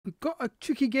We've got a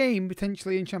tricky game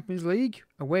potentially in Champions League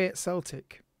away at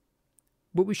Celtic.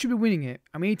 But we should be winning it.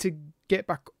 And we need to get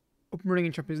back up and running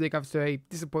in Champions League after a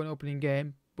disappointing opening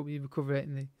game, but we recover it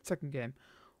in the second game.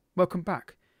 Welcome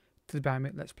back to the Bayern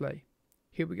Munich Let's Play.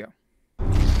 Here we go.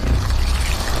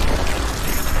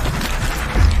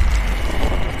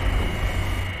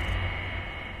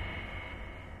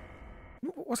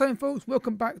 What's happening, folks?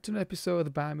 Welcome back to an episode of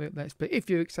the Bayern Munich Let's Play.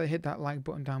 If you're excited, hit that like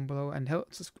button down below and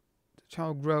help the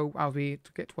channel grow as we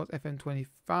get towards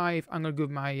FM25. I'm going to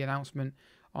give my announcement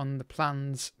on the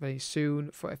plans very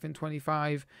soon for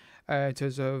FM25 in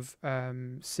terms of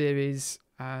series,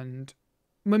 and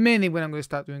mainly when I'm going to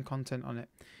start doing content on it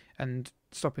and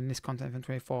stopping this content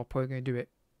FM24. Probably going to do it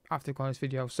after this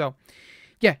video. So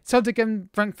yeah, Celtic and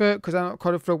Frankfurt, because I'm not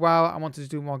caught up for a while. I wanted to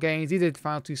do more games. These are the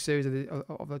final two series of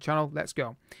the channel. Let's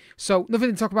go. So nothing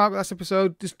to talk about last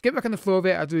episode. Just get back on the flow of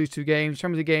it. I'll do these two games.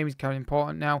 Champions League game is kind of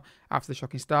important now after the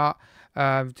shocking start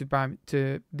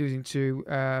to losing to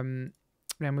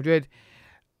Real Madrid.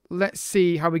 Let's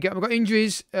see how we get. We've got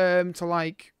injuries to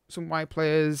like some white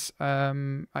players.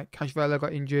 Like Cashvella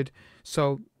got injured.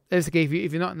 So there's the game.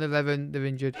 If you're not in the 11, they're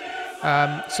injured.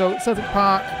 So Celtic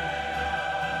Park.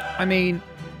 I mean,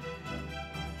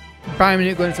 Bayern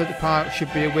Munich going to Celtic Park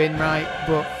should be a win, right?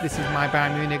 But this is my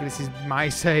Bayern Munich. This is my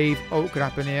save. Oh, it could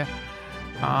happen here.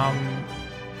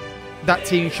 That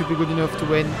team should be good enough to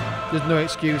win. There's no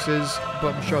excuses,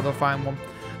 but I'm sure they'll find one.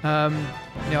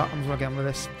 You know, I'm just going to get on with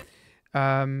this.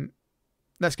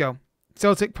 Let's go.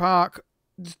 Celtic Park,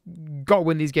 just got to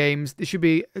win these games. This should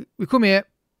be, we come here,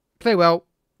 play well,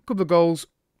 couple of goals,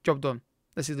 job done.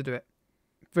 Let's see if they do it.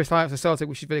 First line for Celtic,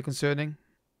 which is very concerning.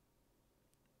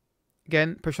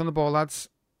 Again, push on the ball, lads.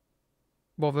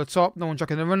 Ball over the top, no one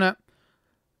tracking the runner.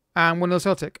 And 1-0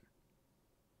 Celtic.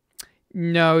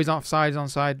 No, he's not offside, he's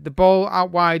onside. The ball out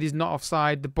wide is not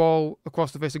offside. The ball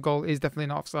across the face of goal is definitely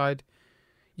not offside.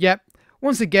 Yep.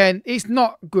 Once again, it's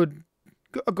not good.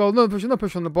 A goal, no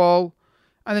push on the ball.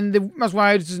 And then the Mas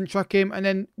wide doesn't track him. And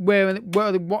then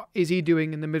what is he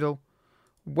doing in the middle?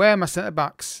 Where are my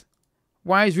centre-backs?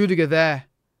 Why is Rudiger there?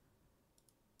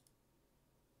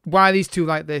 Why are these two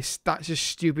like this? That's just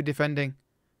stupid defending.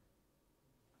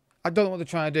 I don't know what they're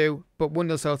trying to do, but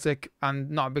 1-0 Celtic,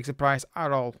 and not a big surprise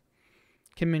at all.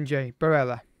 Kim Min-jae,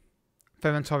 Barella,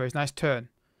 Ferran Torres, nice turn.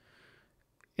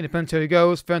 In the penalty he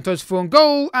goes. Ferran Torres full on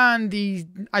goal, and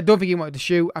I don't think he wanted to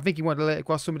shoot. I think he wanted to let it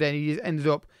across somebody, and he just ended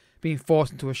up being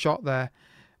forced into a shot there.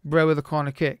 Barella with a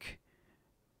corner kick.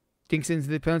 Dinks into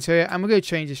the penalty area, and we're going to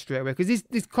change this straight away, because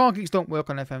these corner kicks don't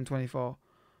work on FM24.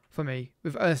 For me,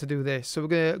 unless I do this. So we're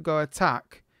going to go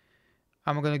attack.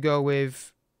 And we're going to go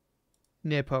with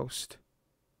near post.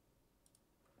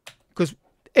 Because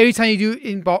every time you do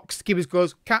in box, keeper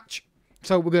goes catch.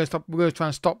 So we're going to try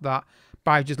and stop that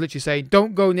by just literally saying,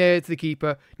 don't go near to the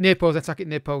keeper. Near post, attack it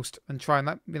near post. And try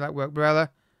and be like work. Barella.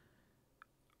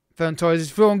 Ferran Torres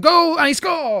is through on goal. And he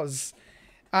scores!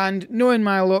 And knowing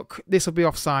my luck, this will be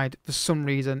offside for some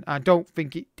reason. I don't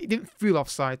think it didn't feel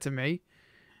offside to me.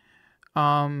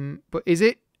 But is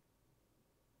it?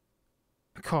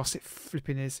 Of course it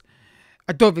flipping is.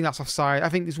 I don't think that's offside. I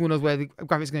think this one of those where the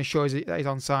graphic's going to show us that he's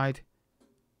onside.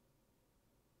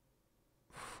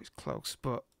 It's close,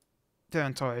 but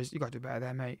Ferran Torres, you got to do better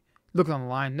there, mate. Looking on the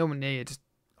line, no one near you, just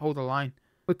hold the line.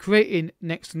 We're creating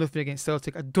next to nothing against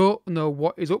Celtic. I don't know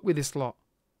what is up with this lot.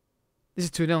 This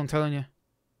is 2-0, I'm telling you.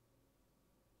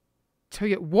 Tell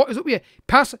you what is up here.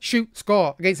 Pass, shoot,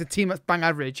 score against a team that's bang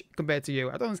average compared to you.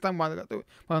 I don't understand why they're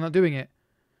not doing it.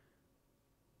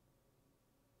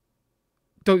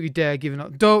 Don't you dare give it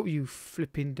up. Don't you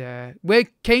flipping dare. Where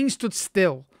Kane stood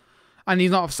still and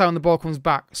he's not offside when the ball comes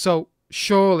back. So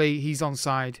surely he's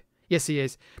onside. Yes, he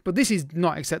is. But this is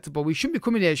not acceptable. We shouldn't be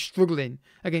coming here struggling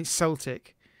against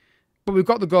Celtic. But we've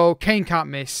got the goal. Kane can't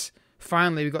miss.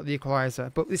 Finally, we've got the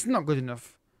equaliser. But it's not good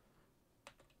enough.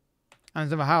 And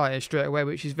there's another highlighter straight away,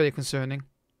 which is very concerning.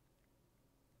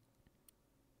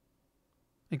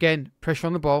 Again, pressure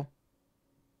on the ball.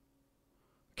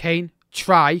 Kane,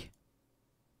 try.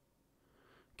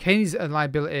 Kane is a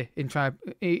liability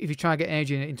if you try to get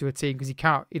energy into a team, because he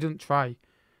doesn't try.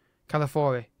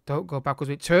 Calafiori, don't go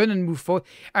backwards. Turn and move forward.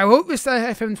 I hope this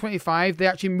FM25, they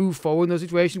actually move forward in those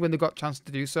situations when they've got a chance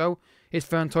to do so. It's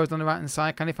Ferran Torres on the right hand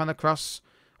side. Can he find a cross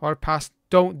or a pass?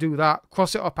 Don't do that.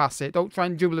 Cross it or pass it. Don't try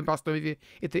and dribble and pass them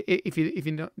if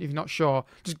you're not sure.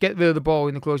 Just get rid of the ball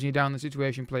when they're closing you down in the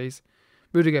situation, please.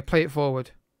 Rudiger, play it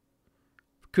forward.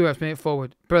 Kuras, play it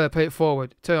forward. Barella, play it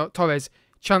forward. Torres,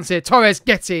 chance here. Torres,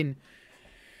 get in.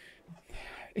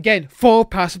 Again, forward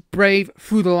pass, brave,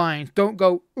 through the lines. Don't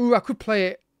go, ooh, I could play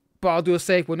it, but I'll do a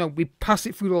safe one. No, we pass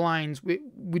it through the lines. We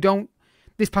don't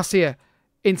This pass here,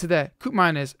 into there. Cook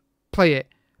Miners, play it.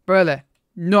 Barella,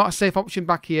 not a safe option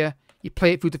back here. You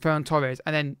play it through to Ferran Torres,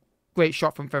 and then great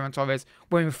shot from Ferran Torres.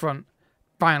 We're in front,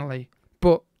 finally.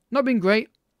 But not been great.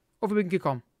 Over we can kick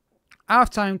on.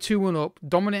 Half time, 2-1 up,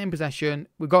 dominating possession.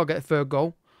 We've got to get a third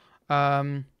goal.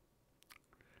 No,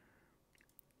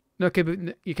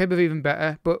 you can be even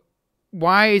better, but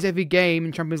why is every game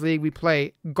in Champions League we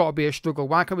play got to be a struggle?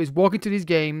 Why can't we just walk into these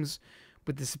games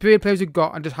with the superior players we've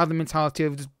got and just have the mentality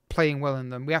of just playing well in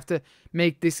them? We have to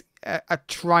make this a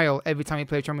trial every time we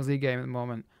play a Champions League game at the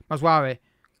moment. Mazwari.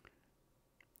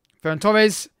 Ferran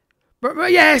Torres.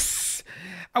 Yes!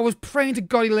 I was praying to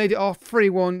God he laid it off.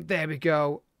 3-1. There we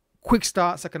go. Quick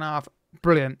start, second half.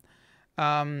 Brilliant.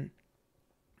 I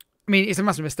mean, it's a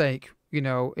massive mistake. You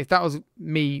know, if that was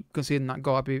me conceding that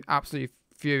goal, I'd be absolutely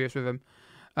furious with him.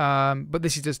 But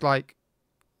this is just like,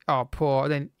 oh, poor.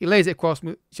 And then he lays it across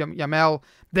Yamel.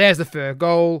 There's the third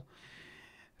goal.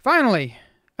 Finally,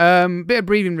 bit of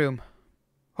breathing room.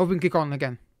 Hope we can kick on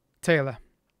again. Taylor.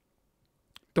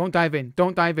 Don't dive in.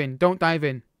 Don't dive in. Don't dive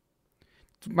in.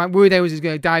 My worry there was he's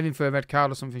going to dive in for a red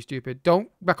card or something stupid. Don't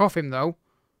back off him, though.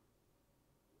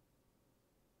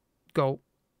 Goal.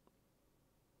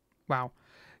 Wow.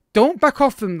 Don't back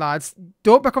off them, lads.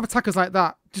 Don't back off attackers like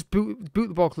that. Just boot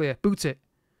the ball clear. Boot it.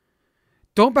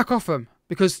 Don't back off them,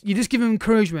 because you just give them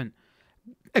encouragement.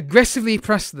 Aggressively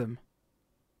press them.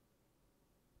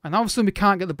 And all of a sudden we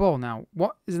can't get the ball now.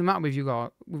 What is the matter with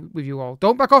you all?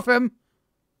 Don't back off him.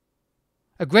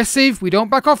 Aggressive. We don't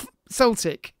back off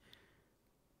Celtic.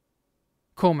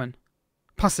 Coleman.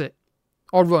 Pass it.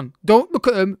 Or run. Don't look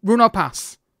at them. Run or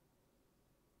pass.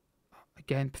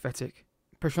 Again, pathetic.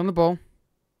 Pressure on the ball.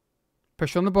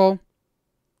 Pressure on the ball.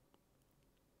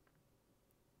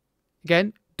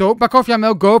 Again. Don't back off,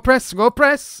 Yamel. Go press. Go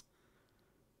press.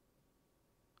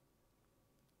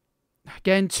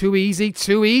 Again, too easy.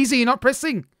 Too easy. You're not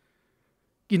pressing.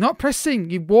 You're not pressing.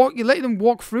 You're letting them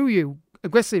walk through you.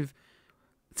 Aggressive.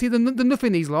 See, they're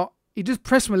nothing, these lot. You just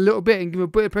press them a little bit and give them a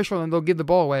bit of pressure on them, and they'll give the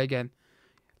ball away again.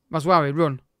 Mazwari,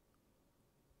 run.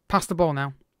 Pass the ball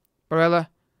now. Barella.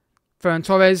 Ferran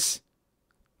Torres.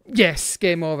 Yes,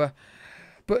 game over.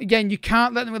 But again, you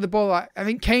can't let them with the ball. I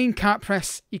think Kane can't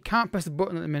press. He can't press the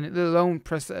button at the minute, let alone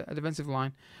press a defensive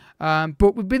line.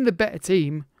 But we've been the better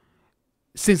team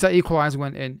since that equaliser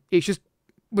went in. It's just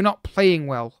we're not playing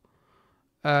well.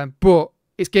 But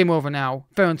it's game over now.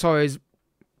 Ferran Torres,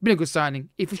 been a good signing.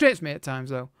 He frustrates me at times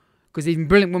though, because he's in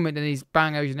brilliant moment and he's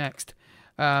bang out next.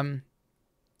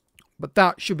 But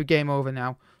that should be game over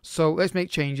now. So let's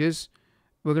make changes.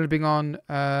 We're going to bring on...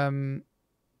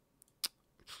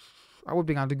 I would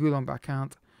bring on the Gulon, but I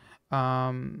can't.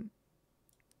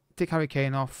 Take Harry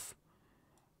Kane off.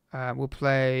 We'll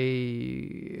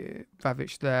play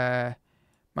Davinci there.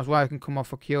 Mazwari can come off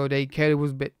for Kyoto. Kyoto was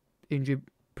a bit injury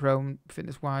prone,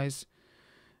 fitness wise.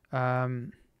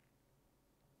 Trying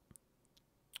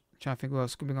to think what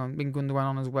else could bring on. Bring Gundogan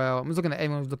on as well. I'm just looking at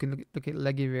everyone who's looking at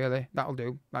leggy really. That'll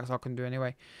do. That's all I can do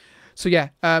anyway. So yeah,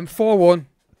 4-1.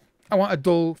 I want a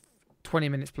dull 20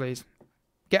 minutes, please.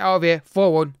 Get out of here.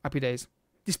 4-1. Happy days.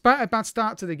 Despite a bad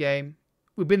start to the game,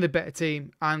 we've been the better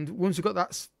team. And once we've got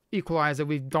that equaliser,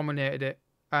 we've dominated it.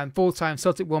 Full time,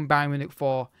 Celtic 1, Bayern Munich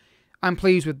 4. I'm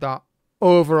pleased with that.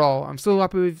 Overall, I'm still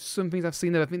happy with some things I've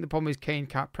seen there. I think the problem is Kane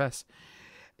can't press.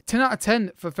 10 out of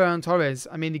 10 for Ferran Torres.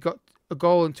 I mean, he got a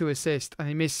goal and 2 assists. And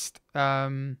he missed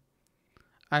a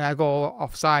goal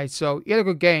offside. So he had a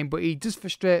good game, but he just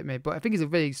frustrated me. But I think he's a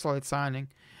very solid signing.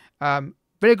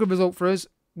 Very good result for us.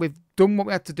 We've done what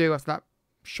we had to do after that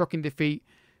shocking defeat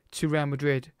to Real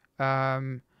Madrid,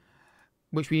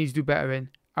 which we need to do better in.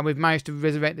 And we've managed to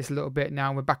resurrect this a little bit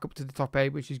now. We're back up to the top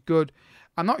 8, which is good.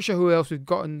 I'm not sure who else we've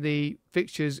got in the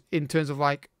fixtures in terms of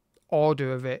like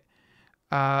order of it.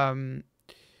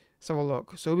 Let's have a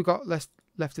look. So we've got left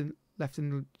in.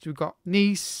 So we've got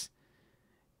Nice.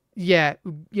 Yeah.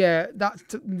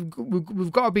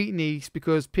 We've got to beat Nice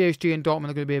because PSG and Dortmund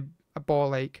are going to be a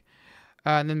ball ache.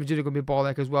 And then Madrid are going to be a ball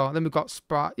ache as well. And then we've got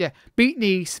Sparta. Yeah, beat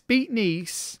Nice,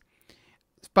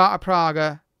 Sparta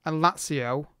Praga, and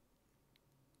Lazio.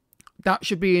 That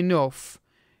should be enough,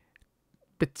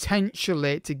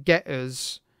 potentially, to get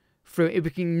us through. If we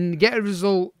can get a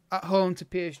result at home to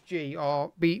PSG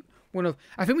or beat one of,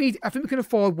 I think we can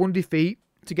afford one defeat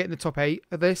to get in the top 8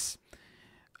 of this.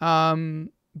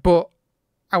 But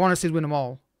I want to see us win them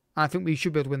all. And I think we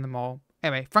should be able to win them all.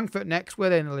 Anyway, Frankfurt next. Where are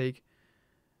they in the league?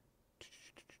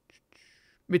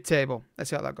 Mid-table. Let's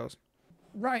see how that goes.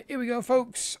 Right, here we go,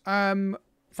 folks.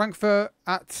 Frankfurt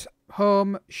at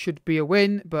home should be a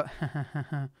win, but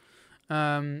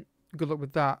good luck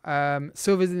with that.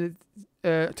 Silver's in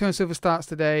the Turn Silver starts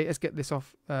today. Let's get this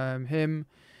off him.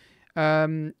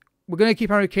 We're going to keep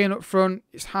Harry Kane up front.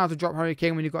 It's hard to drop Harry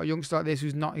Kane when you've got a youngster like this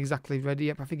who's not exactly ready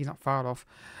yet, but I think he's not far off.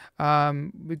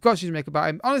 We've got to make about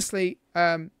him. Honestly,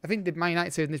 I think the Man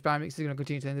United season this Bayern Munich is going to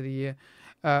continue to the end of the year.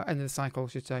 End of the cycle, I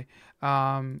should say.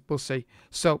 We'll see.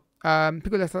 So,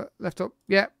 pick up left up.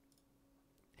 Yeah.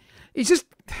 It's just...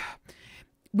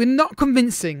 We're not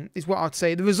convincing, is what I'd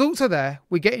say. The results are there.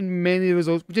 We're getting mainly the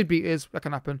results. We did beat us. That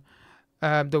can happen.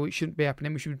 Though it shouldn't be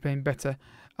happening. We should be playing better.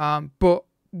 But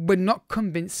we're not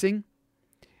convincing.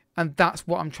 And that's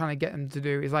what I'm trying to get them to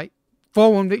do. Is like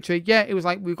 4-1 victory. Yeah, it was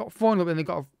like we got 4-0 up and they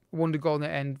got a wonder goal in the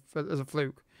end as a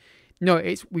fluke. No,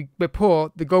 it's we're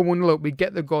poor. They go 1-0 up. We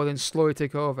get the goal and slowly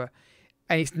take over.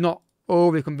 And it's not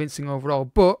overly convincing overall.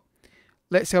 But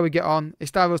let's see how we get on.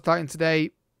 Estadio starting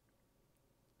today.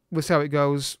 We'll see how it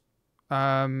goes.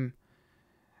 I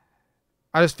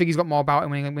just think he's got more about him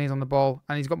when he's on the ball.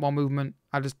 And he's got more movement.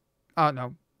 I don't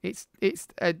know. It's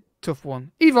a tough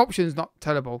one. Either option's not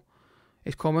terrible.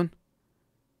 It's coming.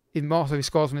 Even more so if he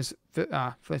scores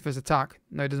for his attack.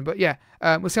 No, he doesn't. But yeah,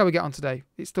 we'll see how we get on today.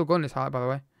 It's still going this highlight, by the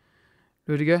way.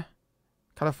 Rudiger.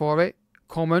 Calafiore.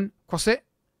 Coleman. Cross it.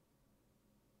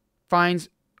 Finds.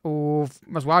 Oh,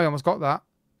 Mazwari almost got that.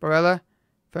 Barella.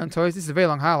 Ferran Torres. This is a very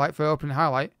long highlight for opening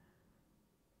highlight.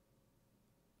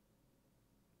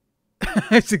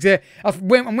 I'm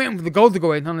waiting for the goal to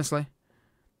go in, honestly.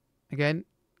 Again.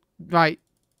 Right.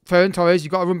 Ferran Torres,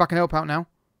 you've got to run back and help out now.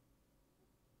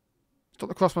 Stop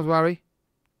the cross, Mazwari.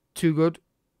 Too good.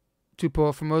 Too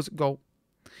poor from us. Goal.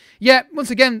 Yeah,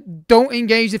 once again, don't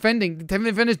engage defending. The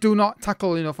defenders do not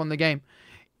tackle enough on the game.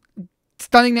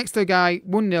 Standing next to a guy,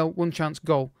 1-0, one chance,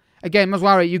 goal. Again,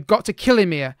 Mazwari, you've got to kill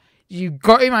him here. You've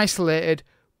got him isolated.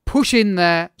 Push in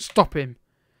there. Stop him.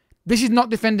 This is not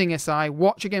defending, SI.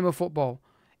 Watch a game of football.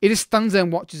 He just stands there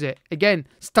and watches it. Again,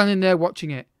 standing there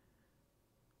watching it.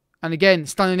 And again,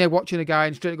 standing there watching a guy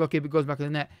and straight to goalkeeper goes back in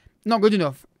the net. Not good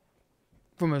enough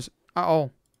from us at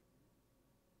all.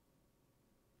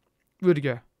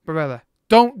 Rudiger, Barella.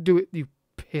 Don't do it, you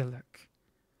pillock.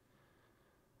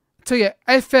 I tell you,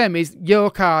 FM is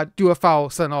yellow card, do a foul,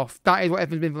 send off. That is what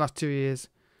FM's been for the last 2 years.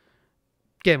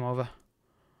 Game over.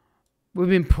 We've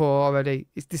been poor already.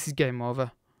 This is game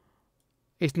over.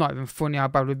 It's not even funny how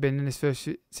bad we've been in this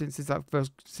since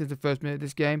the first minute of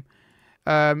this game.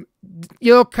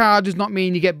 Yellow card does not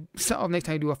mean you get set off next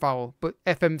time you do a foul, but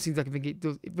FM seems like it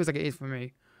does. It feels like it is for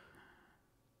me.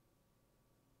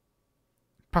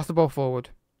 Pass the ball forward.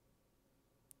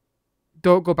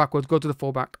 Don't go backwards. Go to the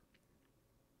fullback.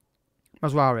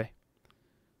 Mazwari.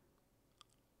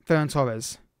 Ferran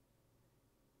Torres.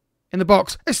 In the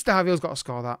box. Estavio's got to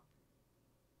score that.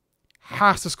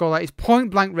 Has to score that. It's point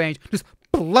blank range. Just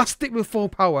blast it with full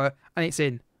power and it's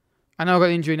in. I know I've got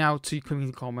an injury now to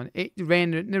Kingsley Coleman. It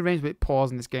rains a bit pause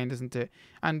in this game, doesn't it?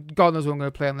 And God knows what I'm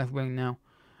going to play on left wing now.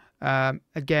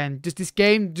 Again, just this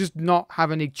game does not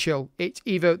have any chill. It's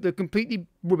either they're completely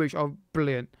rubbish or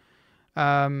brilliant.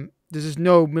 There's just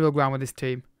no middle ground with this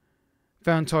team.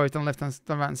 Ferran Torres on the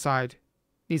right hand side.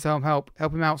 Needs some help.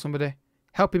 Help him out, somebody.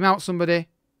 Help him out, somebody.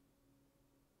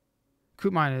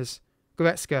 Coop Miners.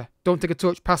 Goretzka. Don't take a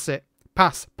touch. Pass it.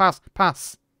 Pass. Pass.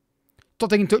 Pass. Stop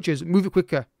taking touches. Move it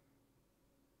quicker.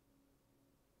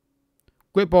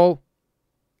 Great ball.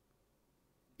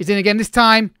 He's in again this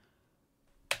time.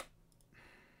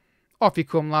 Off you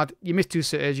come, lad. You missed 2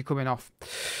 sitters. You're coming off.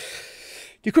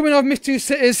 You're coming off, missed 2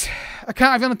 sitters. I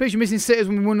can't have you on the pitch missing sitters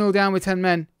when we're 1-0 down with 10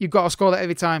 men. You've got to score that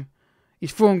every time.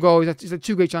 He's thrown goals. He's had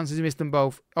 2 great chances. He missed them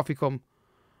both. Off you come.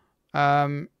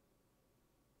 Don't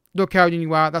care how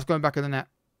you are. That's going back in the net.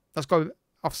 That's going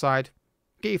offside.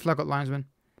 Get your flag up, linesman.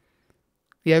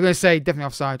 Yeah, I'm going to say definitely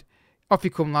offside. Off you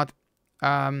come, lad.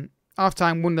 Half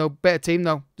time, 1-0. Better team,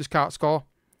 though. Just can't score.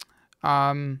 They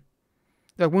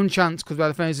had 1 chance because the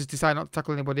defenders just decided not to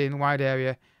tackle anybody in the wide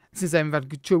area. Since then, we've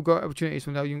had 2 good opportunities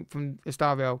from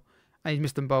Estavio, and he's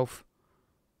missed them both.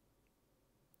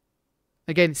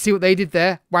 Again, see what they did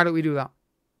there? Why don't we do that?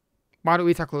 Why don't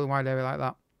we tackle in the wide area like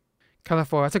that?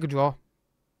 Calafiore, I take a draw.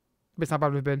 But it's not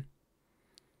bad we've been.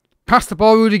 Pass the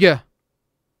ball, Rudiger.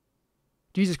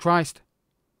 Jesus Christ.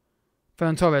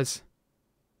 Ferran Torres.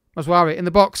 Mazwari in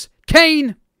the box.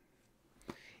 Kane!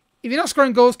 If you're not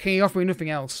scoring goals, Kane, you're offering nothing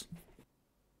else.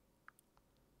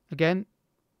 Again,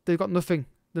 they've got nothing.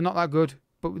 They're not that good.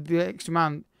 But with the extra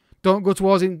man, don't go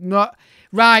towards him. Not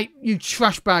right, you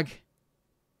trash bag.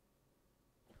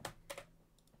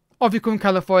 Off you come,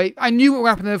 Calafiore. I knew what would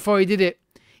happen before he did it.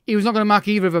 He was not going to mark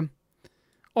either of them.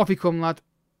 Off you come, lad.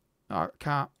 Oh,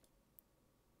 can't.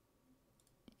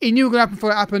 He knew what would happen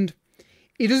before it happened.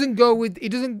 He doesn't go with. He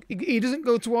doesn't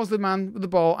go towards the man with the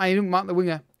ball, and he doesn't mark the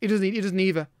winger. He doesn't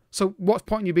either. So what's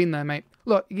point in you being there, mate?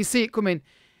 Look, you can see it coming.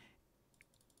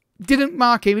 Didn't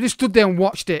mark him. He just stood there and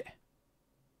watched it.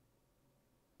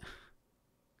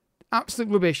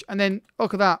 Absolute rubbish. And then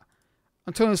look at that.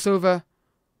 Antonio Silva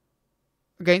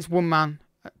against one man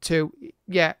at 2.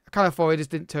 Yeah, California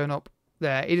just didn't turn up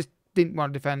there. He just didn't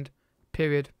want to defend.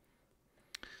 Period.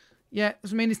 Yeah,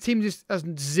 I mean, his team just has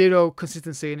zero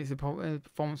consistency in its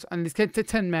performance. And it's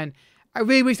 10 men. I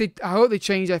really wish I hope they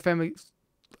change FM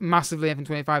massively,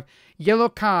 FM25. Yellow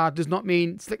card does not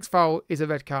mean Slick's foul is a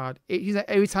red card.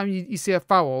 Every time you see a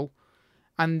foul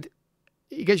and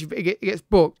it gets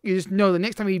booked, you just know the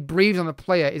next time he breathes on a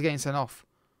player, he's getting sent off.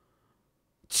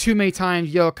 Too many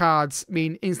times yellow cards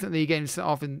mean instantly you're getting sent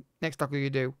off in next tackle you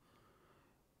do.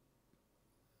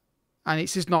 And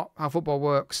it's just not how football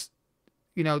works.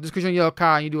 You know, just because you're on a yellow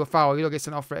card and you do a foul, you don't get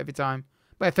sent off for it every time.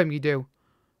 But FM you do.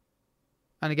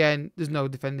 And again, there's no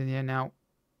defending here now.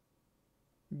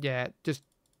 Yeah, just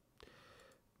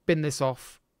bin this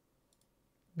off.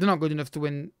 They're not good enough to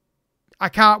win. I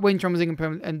can't win Champions League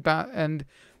and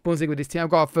Bundesliga with this team. I've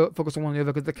got to focus on one or the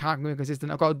other because they can't be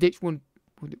consistent. I've got to ditch one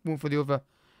for the other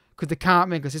because they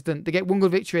can't be consistent. They get one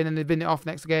good victory and then they bin it off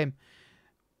next game.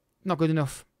 Not good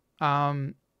enough.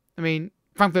 I mean,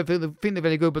 Frankfurt think they're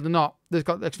very good, but they're not. They've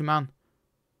got the extra man.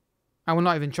 And we're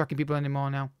not even tracking people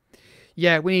anymore now.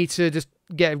 Yeah, we need to just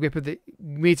get a grip of it.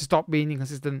 We need to stop being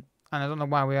inconsistent. And I don't know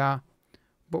why we are,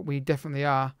 but we definitely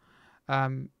are.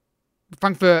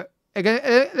 Frankfurt, again,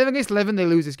 11 against 11, they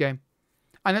lose this game.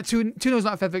 And that 2-0 is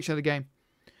not a fair victory of the game.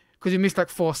 Because we missed like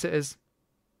 4 sitters.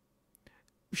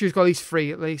 We should have got at least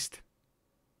 3 at least.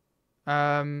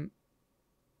 Estavo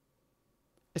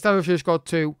should have scored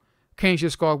 2. Kane should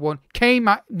have scored 1. Kane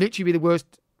might literally be the worst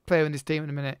player in this team in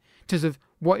a minute. In terms of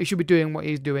what he should be doing, what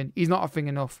he's doing. He's not offering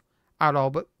enough at all.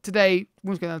 But today,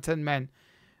 once again, 10 men.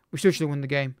 We still should have won the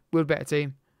game. We're a better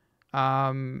team.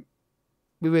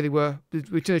 We really were.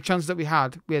 The chances that we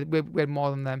had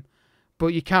more than them. But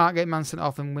you can't get Man sent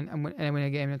off and win a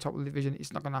game in the top of the division.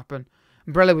 It's not going to happen.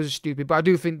 Umbrella was stupid, but I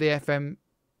do think the FM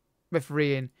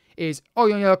refereeing is, oh,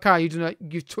 you're on your car,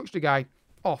 you touched the guy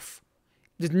off.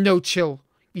 There's no chill.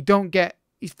 You don't get.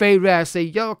 It's very rare to say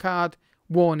yellow card,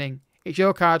 warning. It's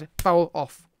yellow card, foul,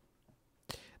 off.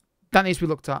 That needs to be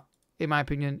looked at, in my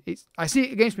opinion. I see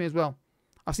it against me as well.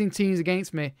 I've seen teams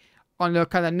against me on the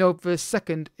kind of know for a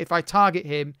second if I target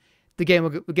him, the game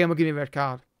will give me a red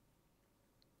card.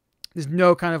 There's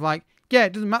no kind of like, yeah,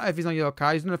 it doesn't matter if he's on your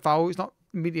card, he's not a foul, it's not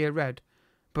immediately a red.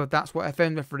 But that's what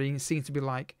FM refereeing seems to be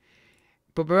like.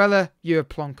 But Barella, you're a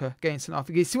plonker getting sent off.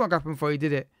 You see what happened before he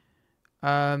did it.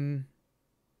 I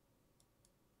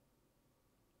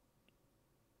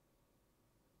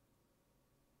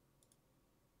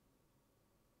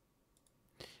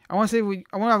want to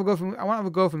have a go from. I want to have a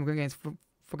go from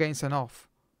for getting sent off.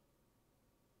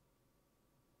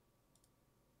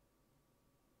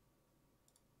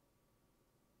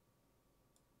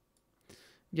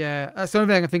 Yeah, that's the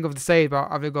only thing I can think of to say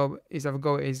about have a go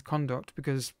at his conduct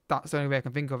because that's the only way I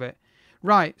can think of it.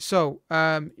 Right, so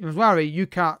Mazwari, you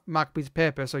can't mark a piece of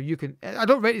paper, so you can. I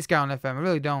don't rate this guy on FM. I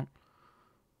really don't.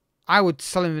 I would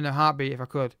sell him in a heartbeat if I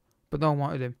could, but no one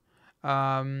wanted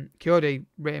him. Kyoto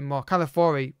rating more.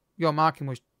 California, your marking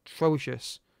was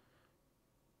atrocious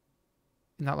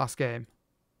in that last game.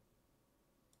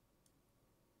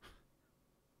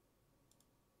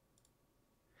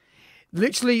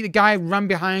 Literally, the guy ran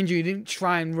behind you. You didn't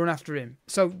try and run after him.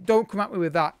 So don't come at me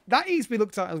with that. That needs to be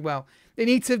looked at as well. They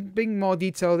need to bring more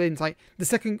detail in. It's like the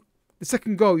second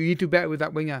goal, you need to do better with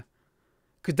that winger.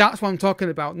 Because that's what I'm talking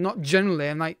about. Not generally.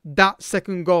 And like that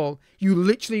second goal, you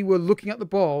literally were looking at the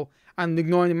ball and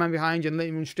ignoring the man behind you and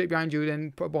letting him run straight behind you and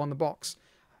then put a ball in the box.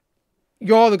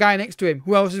 You're the guy next to him.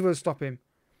 Who else is going to stop him?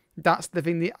 That's the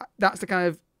thing. That's the kind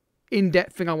of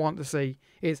in-depth thing I want to see.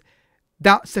 Is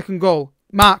that second goal.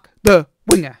 Mark the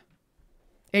winger.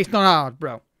 It's not hard,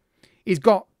 bro. He's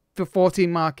got for 14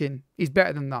 marking. He's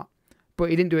better than that.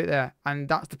 But he didn't do it there. And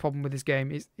that's the problem with this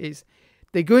game. Is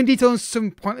they go in detail in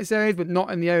some pointless areas, but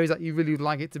not in the areas that you really would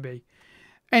like it to be.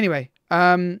 Anyway,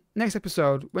 next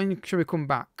episode, when should we come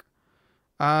back?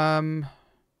 1,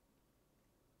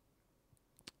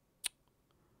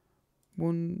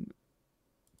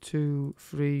 2,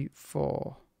 3,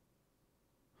 4.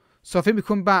 So I think we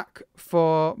come back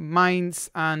for Mainz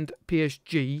and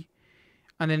PSG,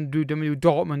 and then do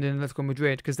Dortmund and Atletico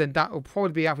Madrid, because then that will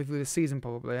probably be halfway through the season,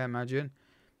 probably, I imagine.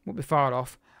 Won't be far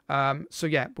off. So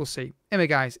yeah, we'll see. Anyway,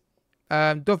 guys,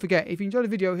 Don't forget, if you enjoyed the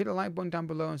video, hit the like button down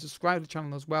below and subscribe to the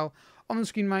channel as well. On the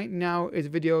screen right now is a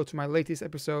video to my latest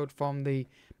episode from the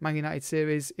Man United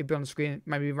series. It'll be on the screen,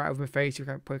 maybe right over my face. You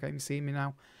probably can't even see me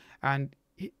now. And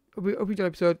hope you enjoyed the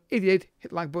episode. If you did, hit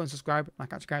the like button, subscribe, and I'll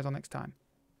catch you guys on next time.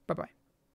 Bye bye.